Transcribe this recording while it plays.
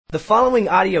The following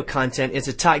audio content is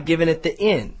a talk given at The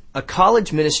Inn, a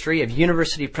college ministry of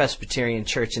University Presbyterian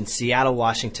Church in Seattle,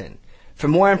 Washington. For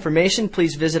more information,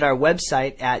 please visit our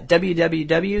website at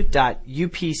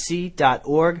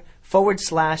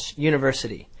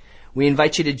www.upc.org/university. We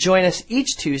invite you to join us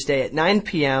each Tuesday at 9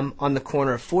 p.m. on the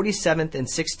corner of 47th and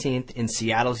 16th in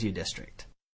Seattle's U District.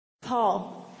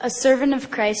 Paul, a servant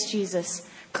of Christ Jesus,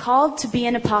 called to be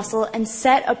an apostle and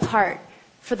set apart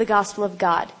for the gospel of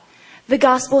God. The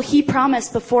gospel he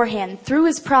promised beforehand through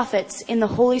his prophets in the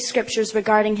Holy Scriptures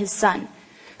regarding his Son,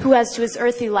 who as to his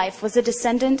earthly life was a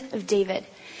descendant of David,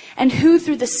 and who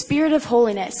through the Spirit of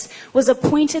holiness was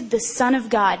appointed the Son of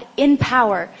God in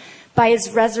power by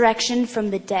his resurrection from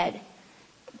the dead,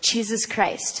 Jesus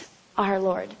Christ, our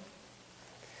Lord.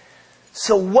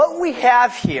 So what we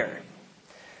have here,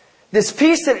 this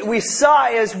piece that we saw,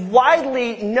 is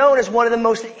widely known as one of the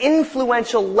most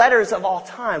influential letters of all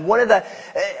time. One of the,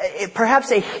 perhaps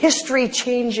a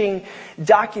history-changing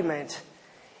document,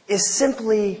 is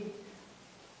simply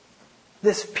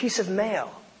this piece of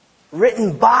mail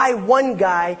written by one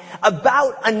guy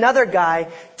about another guy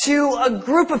to a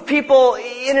group of people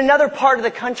in another part of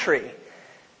the country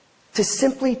to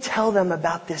simply tell them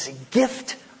about this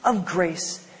gift of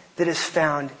grace that is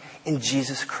found in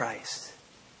Jesus Christ.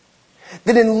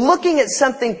 That in looking at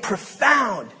something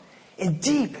profound and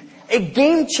deep, a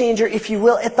game changer, if you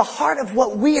will, at the heart of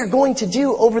what we are going to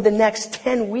do over the next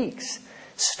 10 weeks,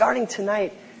 starting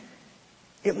tonight,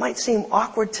 it might seem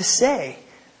awkward to say,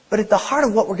 but at the heart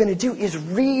of what we're going to do is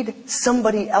read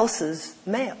somebody else's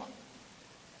mail.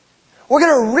 We're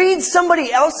going to read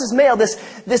somebody else's mail, this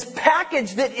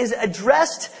package that is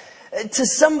addressed to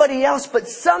somebody else, but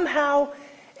somehow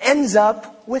ends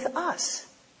up with us.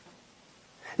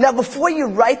 Now, before you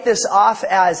write this off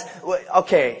as,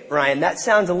 okay, Ryan, that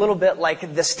sounds a little bit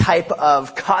like this type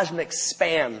of cosmic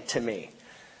spam to me.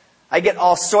 I get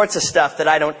all sorts of stuff that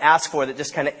I don't ask for that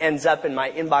just kind of ends up in my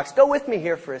inbox. Go with me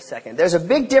here for a second. There's a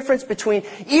big difference between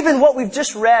even what we've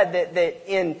just read that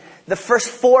in the first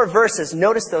 4 verses.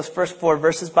 Notice those first 4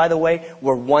 verses, by the way,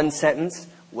 were one sentence.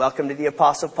 Welcome to the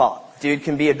Apostle Paul. Dude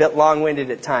can be a bit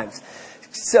long-winded at times.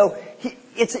 So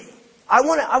I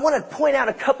want to point out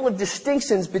a couple of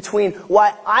distinctions between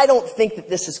why I don't think that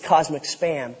this is cosmic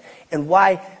spam and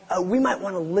why we might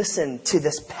want to listen to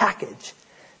this package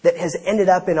that has ended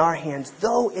up in our hands,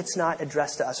 though it's not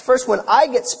addressed to us. First, when I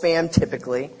get spam,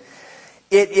 typically,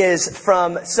 it is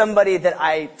from somebody that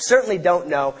I certainly don't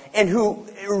know and who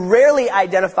rarely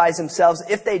identifies themselves.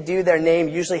 If they do, their name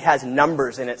usually has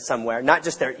numbers in it somewhere, not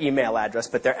just their email address,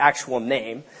 but their actual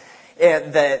name.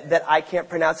 That I can't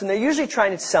pronounce, and they're usually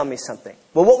trying to sell me something.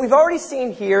 Well, what we've already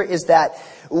seen here is that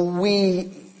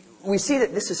we see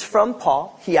that this is from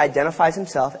Paul. He identifies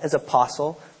himself as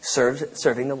apostle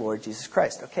serving the Lord Jesus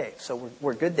Christ. Okay, so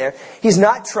we're good there. He's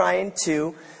not trying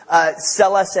to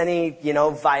sell us any,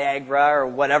 Viagra or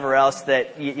whatever else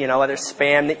that, other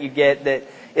spam that you get that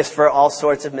is for all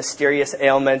sorts of mysterious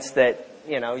ailments that,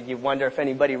 you wonder if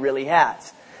anybody really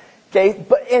has. Okay,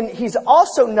 and he's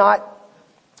also not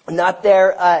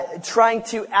there trying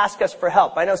to ask us for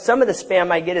help. I know some of the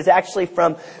spam I get is actually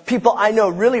from people I know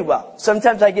really well.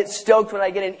 Sometimes I get stoked when I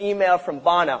get an email from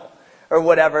Bono or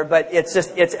whatever, but it's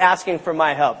asking for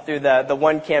my help through the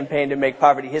one campaign to make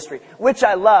poverty history, which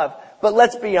I love. But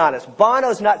let's be honest,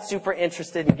 Bono's not super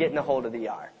interested in getting a hold of the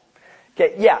R.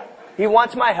 Okay, yeah, he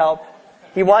wants my help.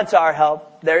 He wants our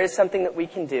help. There is something that we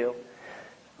can do.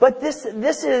 But this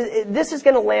is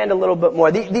going to land a little bit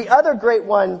more. The other great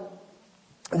one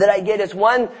that I get is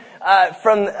one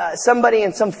from somebody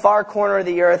in some far corner of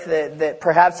the earth that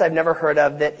perhaps I've never heard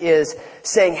of, that is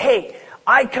saying, hey,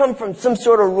 I come from some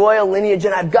sort of royal lineage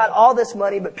and I've got all this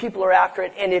money, but people are after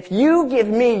it. And if you give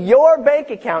me your bank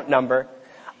account number,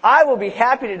 I will be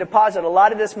happy to deposit a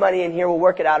lot of this money in here. We'll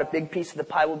work it out. A big piece of the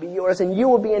pie will be yours, and you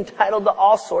will be entitled to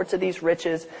all sorts of these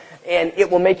riches, and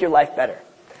it will make your life better.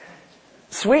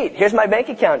 Sweet. Here's my bank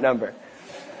account number.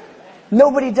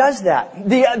 Nobody does that.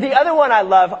 The other one I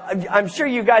love, I'm sure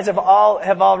you guys have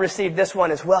all received this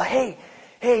one as well. Hey,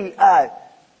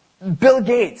 Bill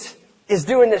Gates is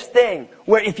doing this thing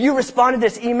where if you respond to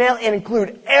this email and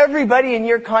include everybody in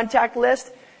your contact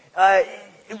list,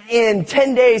 in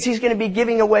 10 days he's going to be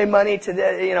giving away money to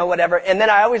whatever. And then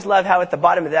I always love how at the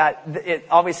bottom of that it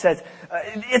always says,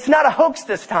 it's not a hoax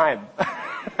this time.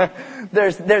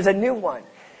 There's a new one.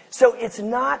 So it's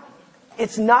not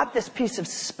this piece of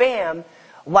spam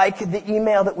like the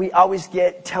email that we always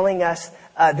get telling us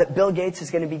that Bill Gates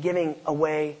is going to be giving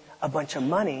away a bunch of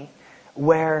money,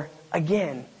 where,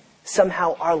 again,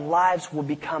 somehow our lives will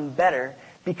become better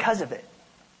because of it.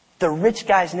 The rich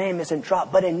guy's name isn't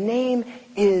dropped, but a name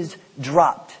is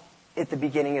dropped at the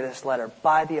beginning of this letter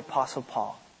by the Apostle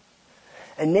Paul.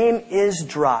 A name is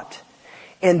dropped.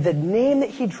 And the name that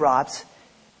he drops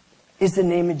is the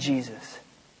name of Jesus.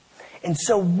 And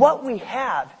so what we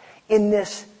have in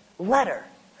this letter,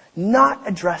 not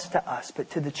addressed to us,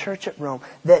 but to the church at Rome,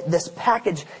 that this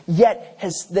package that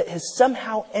has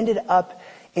somehow ended up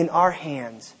in our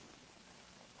hands,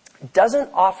 doesn't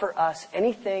offer us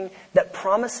anything that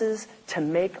promises to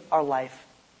make our life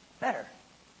better.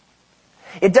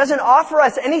 It doesn't offer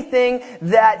us anything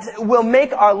that will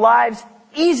make our lives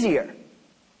easier.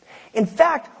 In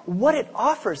fact, what it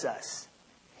offers us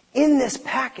in this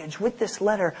package with this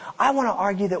letter, I want to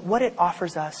argue that what it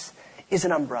offers us is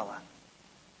an umbrella.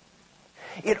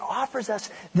 It offers us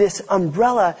this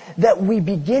umbrella that we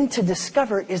begin to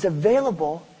discover is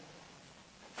available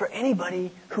for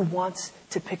anybody who wants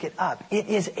to pick it up. It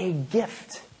is a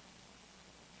gift.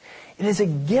 It is a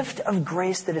gift of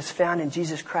grace that is found in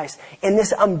Jesus Christ. And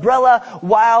this umbrella,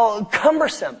 while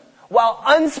cumbersome, while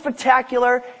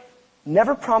unspectacular,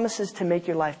 never promises to make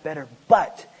your life better.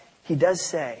 But he does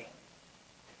say,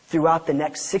 throughout the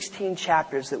next 16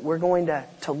 chapters that we're going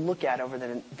to look at over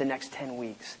the next 10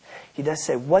 weeks, he does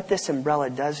say what this umbrella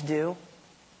does do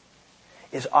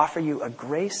is offer you a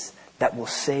grace that will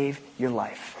save your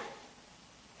life.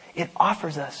 It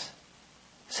offers us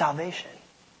salvation.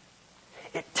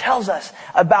 It tells us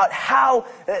about how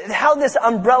this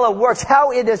umbrella works,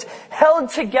 how it is held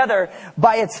together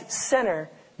by its center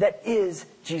that is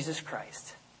Jesus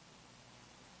Christ.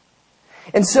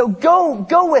 And so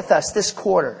go with us this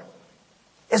quarter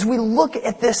as we look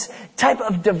at this type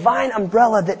of divine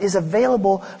umbrella that is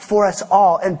available for us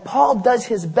all. And Paul does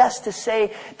his best to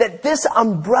say that this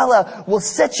umbrella will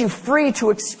set you free to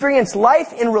experience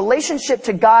life in relationship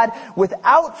to God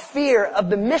without fear of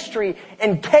the mystery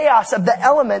and chaos of the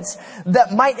elements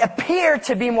that might appear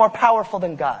to be more powerful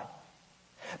than God,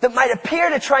 that might appear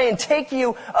to try and take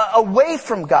you away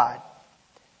from God.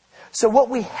 So what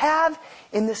we have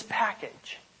in this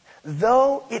package,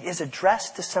 though it is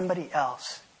addressed to somebody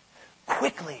else,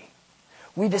 quickly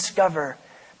we discover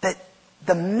that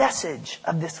the message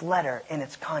of this letter and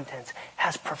its contents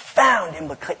has profound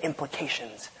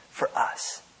implications for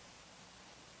us.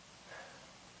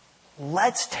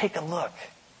 Let's take a look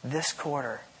this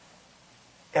quarter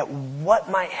at what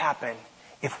might happen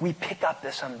if we pick up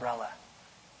this umbrella.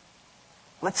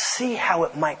 Let's see how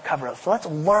it might cover us. So let's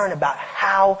learn about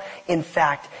how, in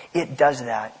fact, it does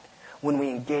that when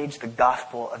we engage the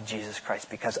gospel of Jesus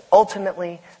Christ. Because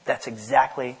ultimately, that's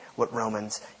exactly what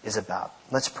Romans is about.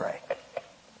 Let's pray.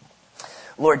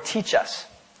 Lord, teach us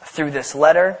through this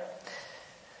letter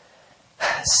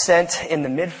sent in the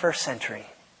mid-1st century.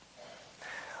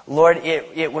 Lord,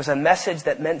 it was a message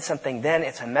that meant something then.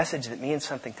 It's a message that means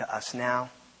something to us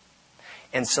now.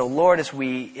 And so, Lord, as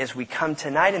we come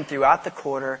tonight and throughout the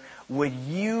quarter, would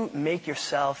you make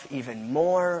yourself even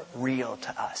more real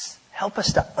to us? Help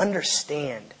us to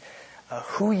understand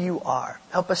who you are.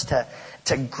 Help us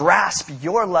to grasp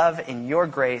your love and your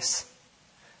grace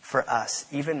for us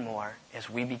even more as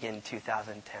we begin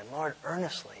 2010. Lord,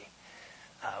 earnestly,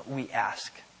 we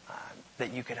ask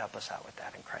that you could help us out with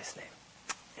that in Christ's name.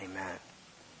 Amen.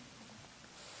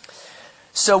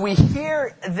 So we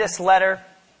hear this letter.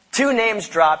 2 names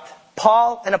dropped,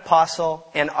 Paul, an apostle,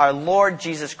 and our Lord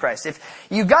Jesus Christ. If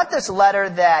you got this letter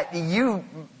that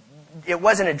it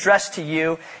wasn't addressed to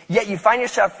you, yet you find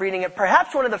yourself reading it,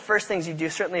 perhaps one of the first things you do,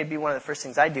 certainly it'd be one of the first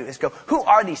things I do, is go, who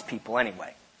are these people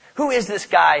anyway? Who is this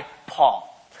guy, Paul?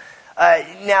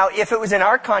 Now, if it was in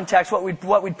our context, what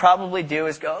we'd probably do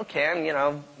is go,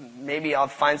 okay, maybe I'll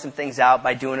find some things out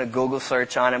by doing a Google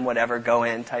search on him, whatever, go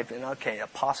in, type in, okay,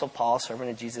 Apostle Paul,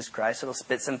 servant of Jesus Christ. It'll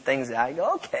spit some things out. I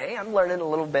go, okay, I'm learning a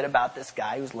little bit about this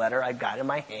guy whose letter I've got in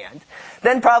my hand.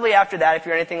 Then probably after that, if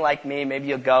you're anything like me, maybe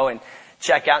you'll go and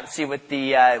check out and see what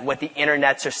the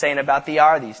internets are saying about the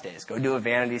R these days. Go do a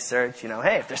vanity search.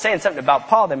 Hey, if they're saying something about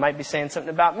Paul, they might be saying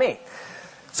something about me.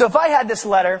 So if I had this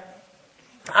letter,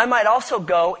 I might also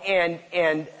go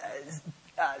and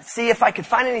see if I could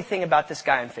find anything about this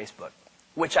guy on Facebook,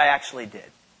 which I actually did.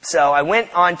 So I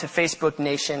went on to Facebook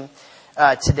Nation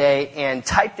today and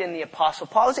typed in the Apostle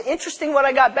Paul. It was interesting what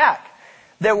I got back.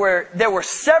 There were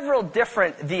several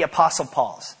different the Apostle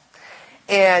Pauls.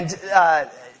 And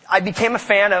I became a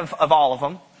fan of all of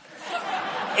them.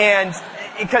 And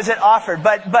because it offered.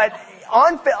 But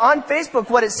on Facebook,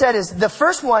 what it said is the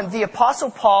first one, the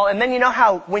Apostle Paul, and then you know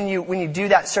how when you do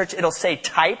that search, it'll say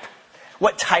type,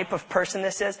 what type of person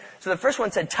this is. So the first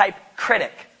one said type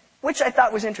critic, which I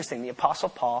thought was interesting, the Apostle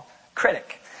Paul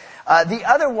critic. The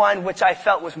other one, which I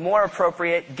felt was more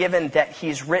appropriate, given that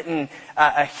he's written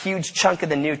a huge chunk of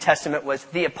the New Testament, was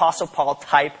the Apostle Paul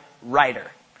type writer.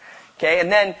 Okay,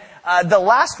 and then the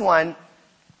last one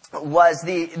was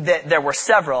there were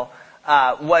several,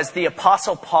 was the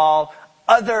Apostle Paul,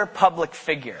 other public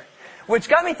figure. Which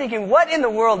got me thinking, what in the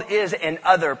world is an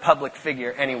other public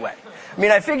figure anyway? I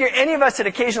mean, I figure any of us that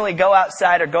occasionally go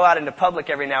outside or go out into public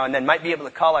every now and then might be able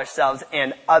to call ourselves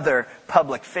an other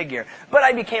public figure. But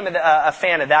I became a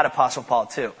fan of that Apostle Paul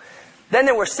too. Then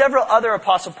there were several other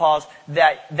Apostle Pauls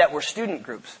that were student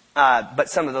groups. But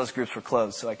some of those groups were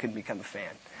closed, so I couldn't become a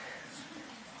fan.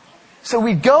 So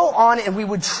we'd go on and we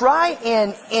would try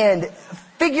and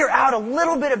figure out a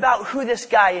little bit about who this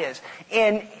guy is.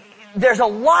 And there's a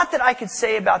lot that I could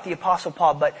say about the Apostle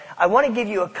Paul, but I want to give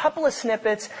you a couple of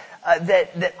snippets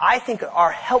that I think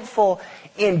are helpful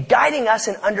in guiding us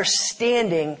in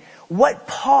understanding what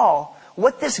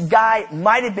this guy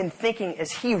might have been thinking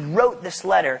as he wrote this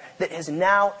letter that has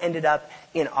now ended up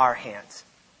in our hands.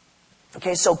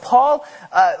 Okay, so Paul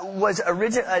was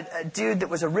a dude that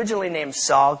was originally named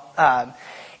Saul,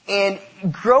 and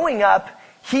growing up,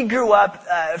 he grew up,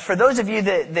 for those of you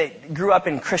that grew up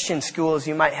in Christian schools,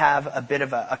 you might have a bit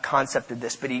of a concept of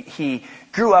this, but he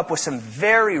grew up with some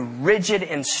very rigid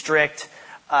and strict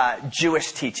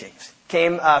Jewish teachings.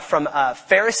 Came from a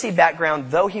Pharisee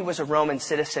background, though he was a Roman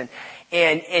citizen.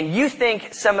 And you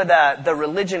think some of the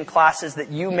religion classes that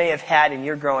you may have had in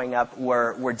your growing up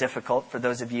were difficult, for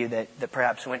those of you that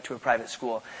perhaps went to a private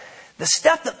school. The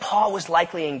stuff that Paul was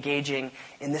likely engaging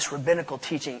in this rabbinical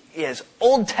teaching is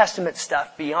Old Testament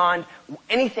stuff beyond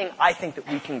anything I think that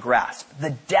we can grasp,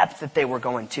 the depth that they were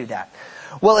going to that.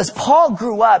 Well, as Paul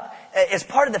grew up, as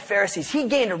part of the Pharisees, he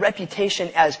gained a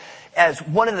reputation as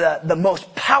one of the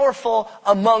most powerful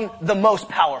among the most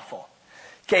powerful.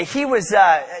 Okay, he was,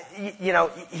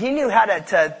 he knew how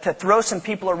to throw some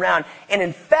people around. And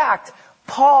in fact,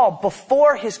 Paul,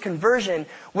 before his conversion,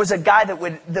 was a guy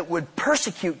that would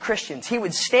persecute Christians. He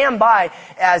would stand by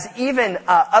as even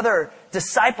other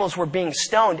disciples were being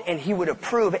stoned, and he would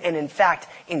approve and, in fact,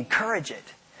 encourage it.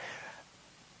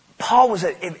 Paul was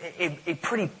a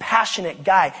pretty passionate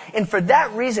guy. And for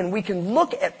that reason, we can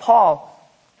look at Paul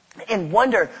and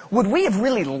wonder, would we have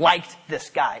really liked this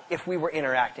guy if we were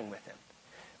interacting with him?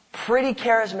 Pretty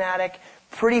charismatic,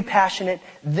 pretty passionate.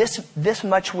 This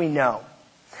much we know.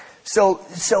 So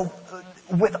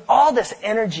with all this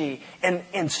energy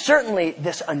and certainly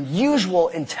this unusual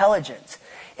intelligence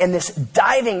and this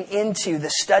diving into the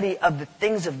study of the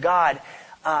things of God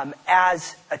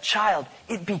as a child,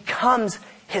 it becomes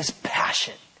his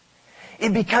passion.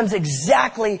 It becomes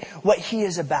exactly what he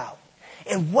is about.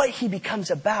 And what he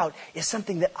becomes about is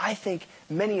something that I think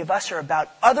many of us are about.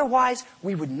 Otherwise,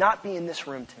 we would not be in this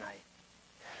room tonight.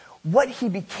 What he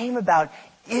became about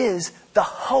is the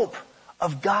hope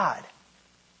of God.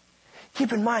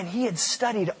 Keep in mind, he had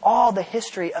studied all the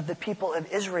history of the people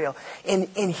of Israel. And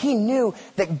he knew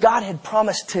that God had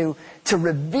promised to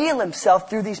reveal himself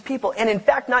through these people. And in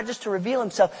fact, not just to reveal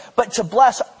himself, but to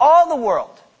bless all the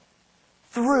world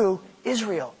through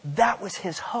Israel. That was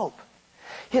his hope.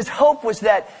 His hope was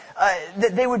that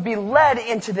they would be led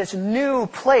into this new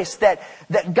place, that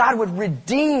God would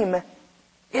redeem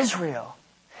Israel.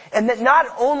 And that not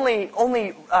only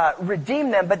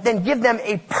redeem them, but then give them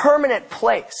a permanent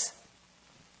place.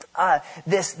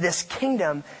 This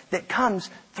kingdom that comes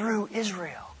through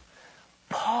Israel.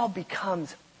 Paul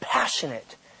becomes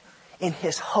passionate in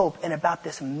his hope and about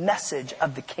this message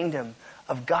of the kingdom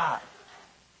of God.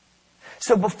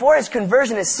 So before his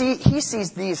conversion, he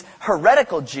sees these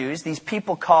heretical Jews, these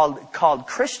people called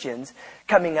Christians,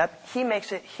 coming up. He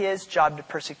makes it his job to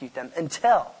persecute them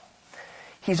until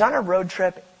he's on a road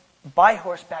trip by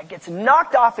horseback, gets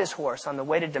knocked off his horse on the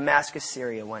way to Damascus,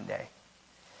 Syria one day,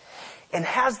 and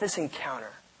has this encounter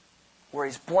where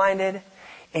he's blinded,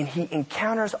 and he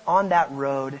encounters on that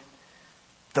road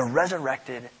the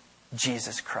resurrected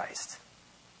Jesus Christ.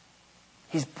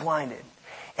 He's blinded.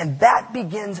 And that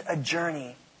begins a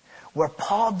journey where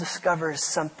Paul discovers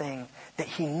something that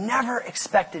he never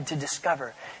expected to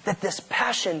discover. That this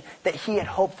passion that he had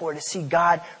hoped for, to see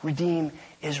God redeem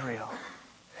Israel.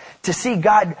 To see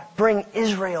God bring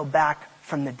Israel back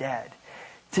from the dead.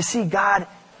 To see God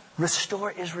restore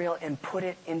Israel and put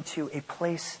it into a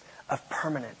place of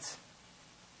permanence.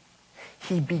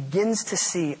 He begins to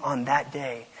see on that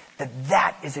day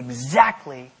that is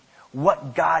exactly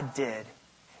what God did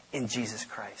in Jesus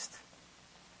Christ.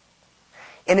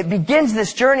 And it begins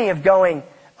this journey of going,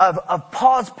 of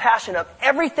Paul's passion, of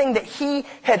everything that he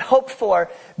had hoped for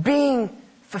being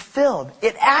fulfilled.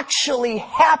 It actually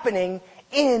happening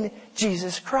in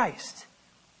Jesus Christ.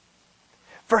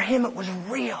 For him it was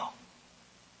real.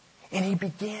 And he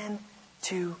began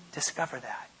to discover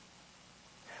that.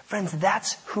 Friends,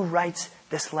 that's who writes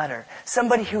this letter.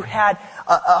 Somebody who had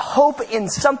a hope in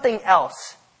something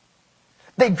else.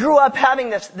 They grew up having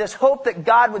this hope that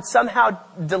God would somehow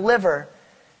deliver,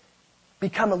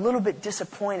 become a little bit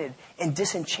disappointed and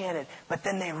disenchanted, but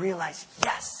then they realize,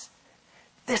 yes,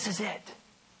 this is it.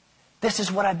 This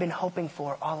is what I've been hoping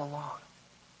for all along.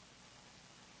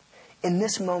 In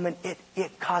this moment,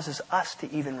 it causes us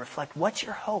to even reflect, what's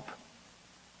your hope?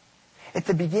 At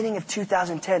the beginning of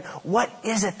 2010, what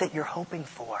is it that you're hoping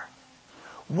for?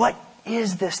 What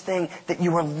is this thing that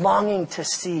you are longing to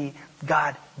see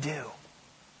God do?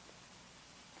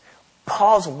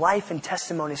 Paul's life and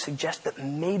testimony suggest that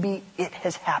maybe it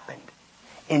has happened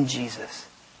in Jesus,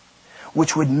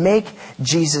 which would make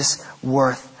Jesus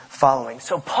worth following.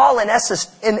 So Paul, in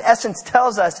essence,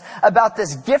 tells us about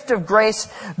this gift of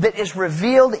grace that is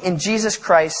revealed in Jesus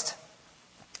Christ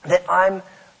that I'm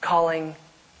calling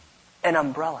an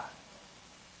umbrella.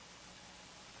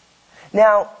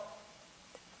 Now,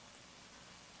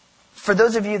 for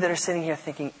those of you that are sitting here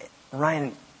thinking,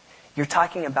 Ryan, you're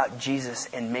talking about Jesus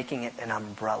and making it an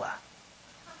umbrella.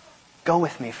 Go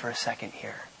with me for a second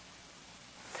here.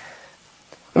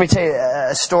 Let me tell you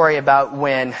a story about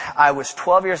when I was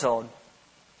 12 years old,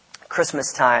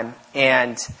 Christmas time,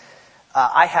 and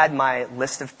I had my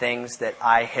list of things that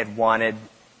I had wanted.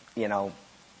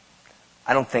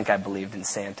 I don't think I believed in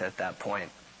Santa at that point.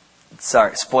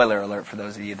 Sorry, spoiler alert for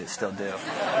those of you that still do.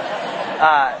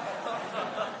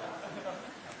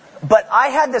 But I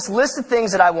had this list of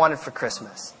things that I wanted for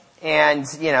Christmas. And,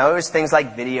 it was things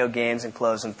like video games and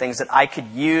clothes and things that I could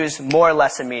use more or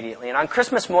less immediately. And on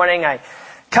Christmas morning, I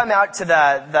come out to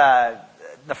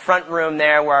the front room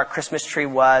there where our Christmas tree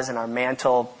was and our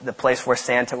mantle, the place where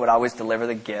Santa would always deliver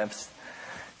the gifts.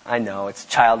 I know, it's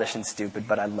childish and stupid,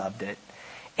 but I loved it.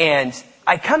 And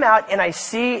I come out and I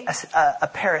see a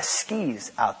pair of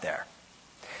skis out there.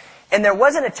 And there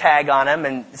wasn't a tag on them,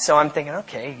 and so I'm thinking,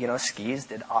 okay, skis.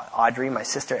 Did Audrey, my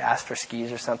sister, ask for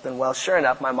skis or something? Well, sure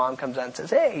enough, my mom comes out and says,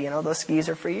 hey, those skis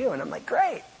are for you. And I'm like,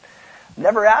 great.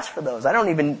 Never asked for those. I don't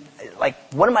even,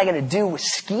 what am I going to do with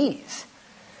skis?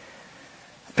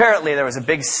 Apparently, there was a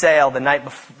big sale the night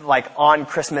before, on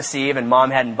Christmas Eve, and Mom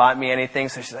hadn't bought me anything,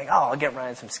 so she's like, oh, I'll get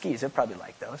Ryan some skis. He'll probably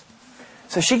like those.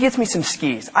 So she gets me some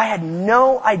skis. I had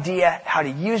no idea how to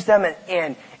use them,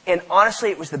 and honestly,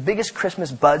 it was the biggest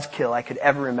Christmas buzzkill I could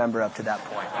ever remember up to that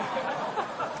point.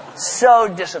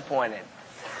 So disappointed.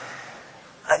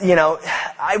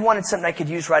 I wanted something I could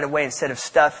use right away instead of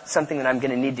something that I'm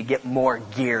going to need to get more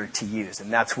gear to use.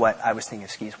 And that's what I was thinking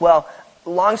of skis. Well,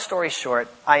 long story short,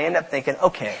 I end up thinking,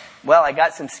 okay, well, I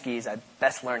got some skis. I'd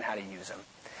best learn how to use them.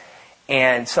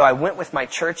 And so I went with my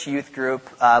church youth group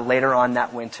later on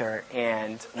that winter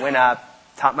and went up,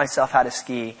 taught myself how to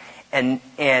ski. And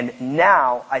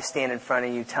now I stand in front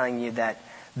of you telling you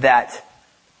that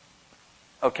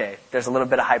okay, there's a little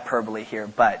bit of hyperbole here,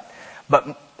 but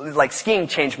skiing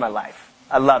changed my life.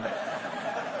 I love it.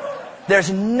 There's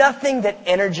nothing that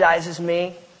energizes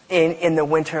me in the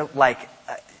winter like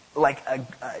a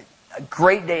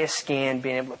great day of skiing,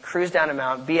 being able to cruise down a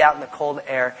mountain, be out in the cold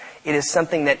air. It is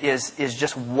something that is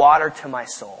just water to my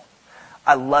soul.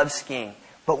 I love skiing.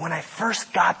 But when I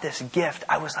first got this gift,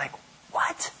 I was like,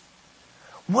 what?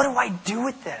 What do I do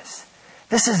with this?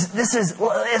 This is,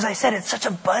 well, as I said, it's such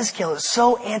a buzzkill. It's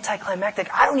so anticlimactic.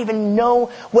 I don't even know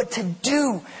what to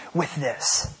do with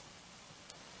this.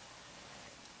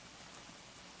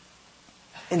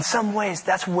 In some ways,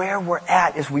 that's where we're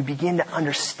at as we begin to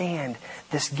understand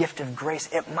this gift of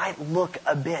grace. It might look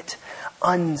a bit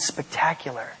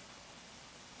unspectacular.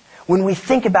 When we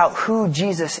think about who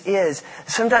Jesus is,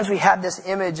 sometimes we have this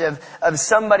image of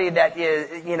somebody that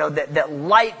is, that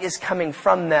light is coming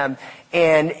from them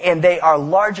and they are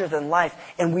larger than life.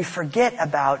 And we forget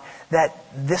about that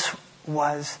this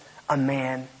was a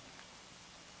man,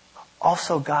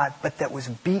 also God, but that was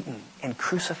beaten and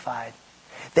crucified.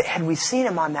 That had we seen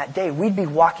him on that day, we'd be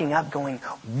walking up going,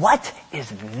 what is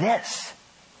this?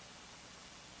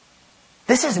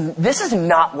 This is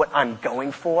not what I'm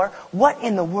going for. What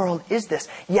in the world is this?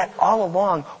 Yet all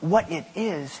along, what it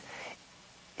is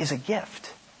a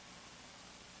gift.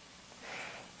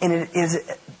 And it is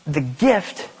the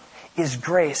gift is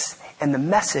grace, and the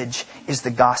message is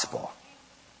the gospel.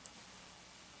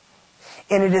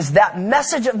 And it is that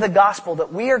message of the gospel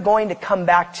that we are going to come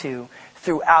back to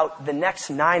throughout the next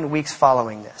 9 weeks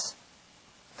following this.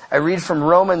 I read from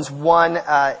Romans 1,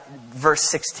 verse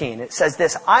 16. It says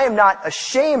this, I am not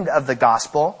ashamed of the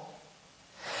gospel,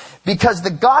 because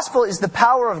the gospel is the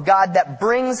power of God that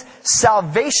brings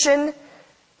salvation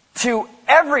to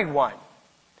everyone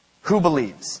who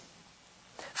believes.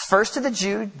 First to the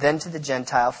Jew, then to the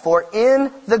Gentile. For in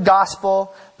the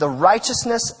gospel, The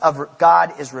righteousness of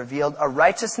God is revealed, a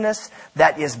righteousness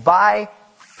that is by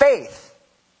faith.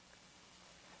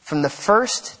 From the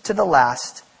first to the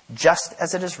last, just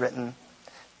as it is written,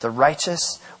 the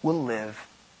righteous will live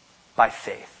by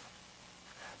faith.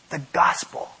 The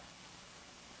gospel,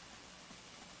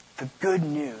 the good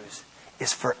news,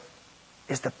 is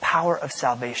the power of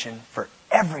salvation for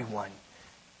everyone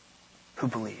who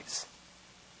believes.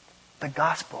 The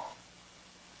gospel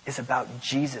is about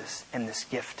Jesus and this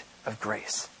gift of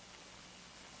grace.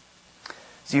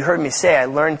 As you heard me say, I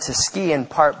learned to ski in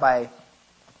part by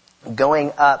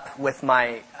going up with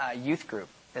my youth group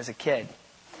as a kid.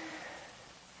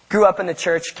 Grew up in the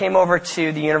church, came over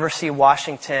to the University of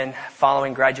Washington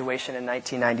following graduation in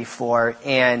 1994,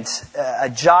 and a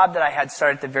job that I had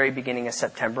started at the very beginning of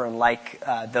September, and like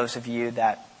those of you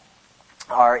that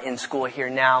are in school here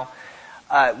now,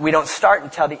 we don't start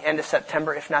until the end of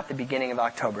September, if not the beginning of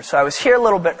October. So I was here a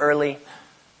little bit early.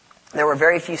 There were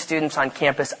very few students on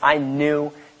campus. I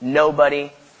knew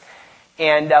nobody.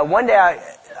 And one day,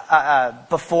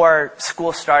 before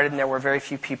school started and there were very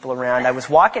few people around, I was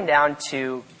walking down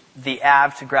to the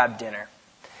Ave to grab dinner.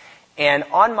 And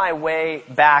on my way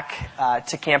back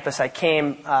to campus, I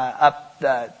came up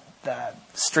the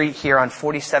street here on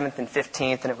 47th and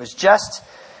 15th, and it was just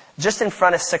in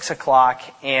front of 6 o'clock,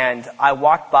 and I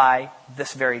walked by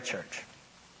this very church.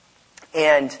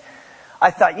 And I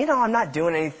thought, I'm not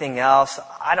doing anything else.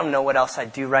 I don't know what else I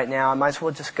do right now. I might as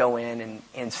well just go in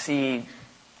and see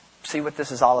what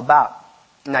this is all about.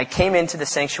 And I came into the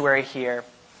sanctuary here,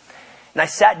 and I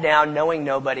sat down knowing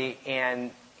nobody,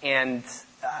 and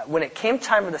when it came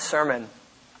time for the sermon,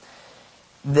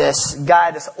 this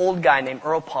old guy named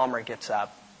Earl Palmer gets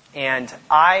up, and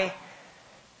I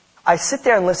sit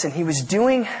there and listen. He was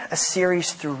doing a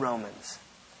series through Romans.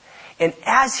 And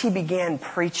as he began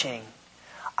preaching,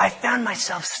 I found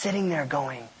myself sitting there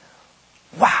going,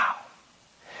 wow.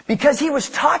 Because he was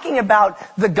talking about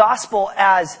the gospel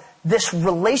as this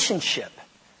relationship.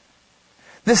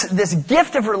 This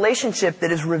gift of relationship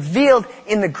that is revealed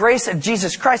in the grace of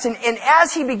Jesus Christ. And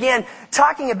as he began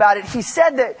talking about it, he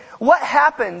said that what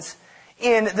happens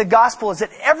in the gospel is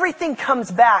that everything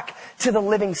comes back to the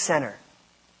living center.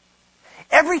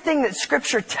 Everything that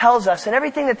Scripture tells us and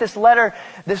everything that this letter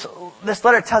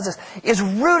tells us is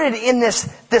rooted in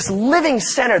this living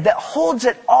center that holds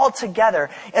it all together.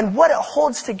 And what it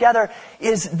holds together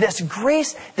is this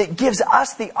grace that gives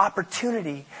us the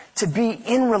opportunity to be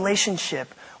in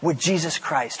relationship with Jesus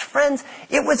Christ. Friends,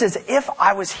 it was as if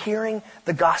I was hearing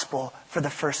the gospel for the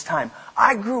first time.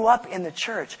 I grew up in the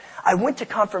church. I went to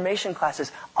confirmation classes.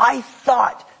 I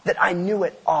thought that I knew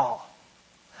it all.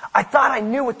 I thought I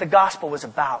knew what the gospel was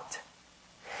about.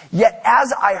 Yet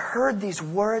as I heard these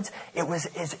words, it was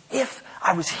as if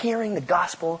I was hearing the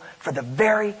gospel for the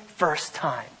very first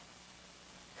time.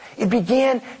 It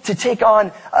began to take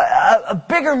on a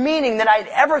bigger meaning than I'd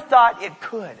ever thought it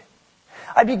could.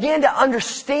 I began to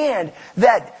understand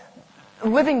that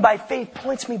living by faith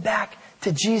points me back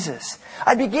to Jesus.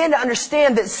 I began to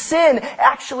understand that sin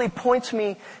actually points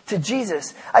me to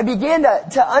Jesus. I began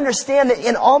to understand that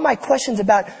in all my questions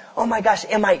about, oh my gosh,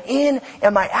 am I in?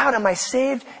 Am I out? Am I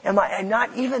saved? Am I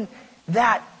not? Even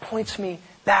that points me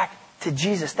back to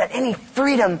Jesus. That any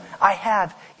freedom I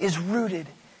have is rooted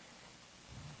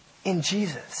in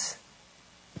Jesus.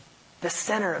 The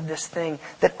center of this thing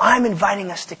that I'm inviting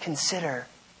us to consider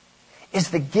is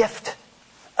the gift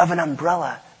of an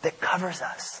umbrella that covers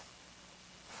us,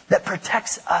 that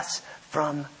protects us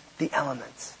from the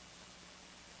elements.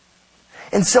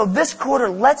 And so this quarter,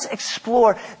 let's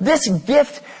explore this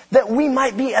gift that we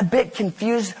might be a bit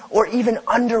confused or even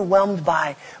underwhelmed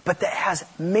by, but that has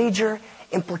major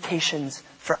implications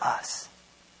for us.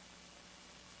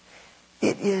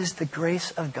 It is the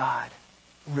grace of God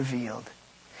revealed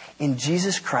in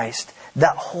Jesus Christ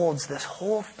that holds this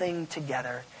whole thing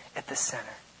together at the center.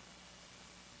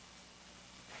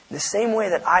 The same way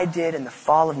that I did in the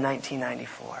fall of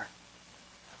 1994.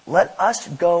 Let us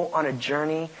go on a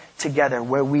journey together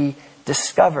where we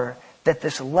discover that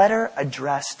this letter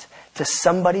addressed to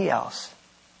somebody else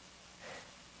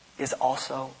is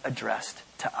also addressed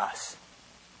to us.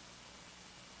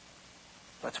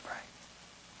 Let's pray.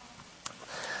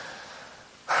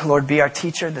 Lord, be our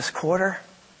teacher this quarter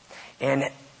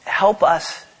and help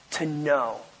us to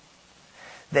know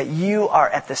that you are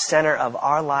at the center of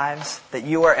our lives, that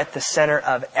you are at the center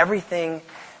of everything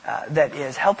that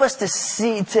is. Help us to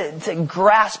see, to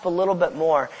grasp a little bit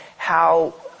more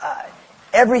how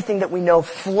everything that we know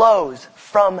flows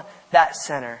from that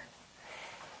center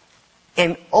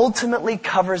and ultimately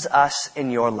covers us in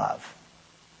your love.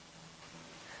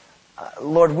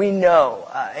 Lord, we know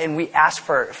and we ask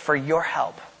for your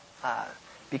help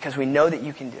because we know that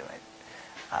you can do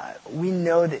it. We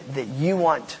know that you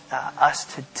want us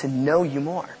to know you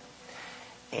more.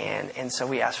 And so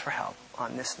we ask for help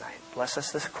on this night. Bless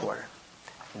us this quarter.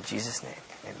 In Jesus' name,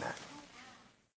 amen.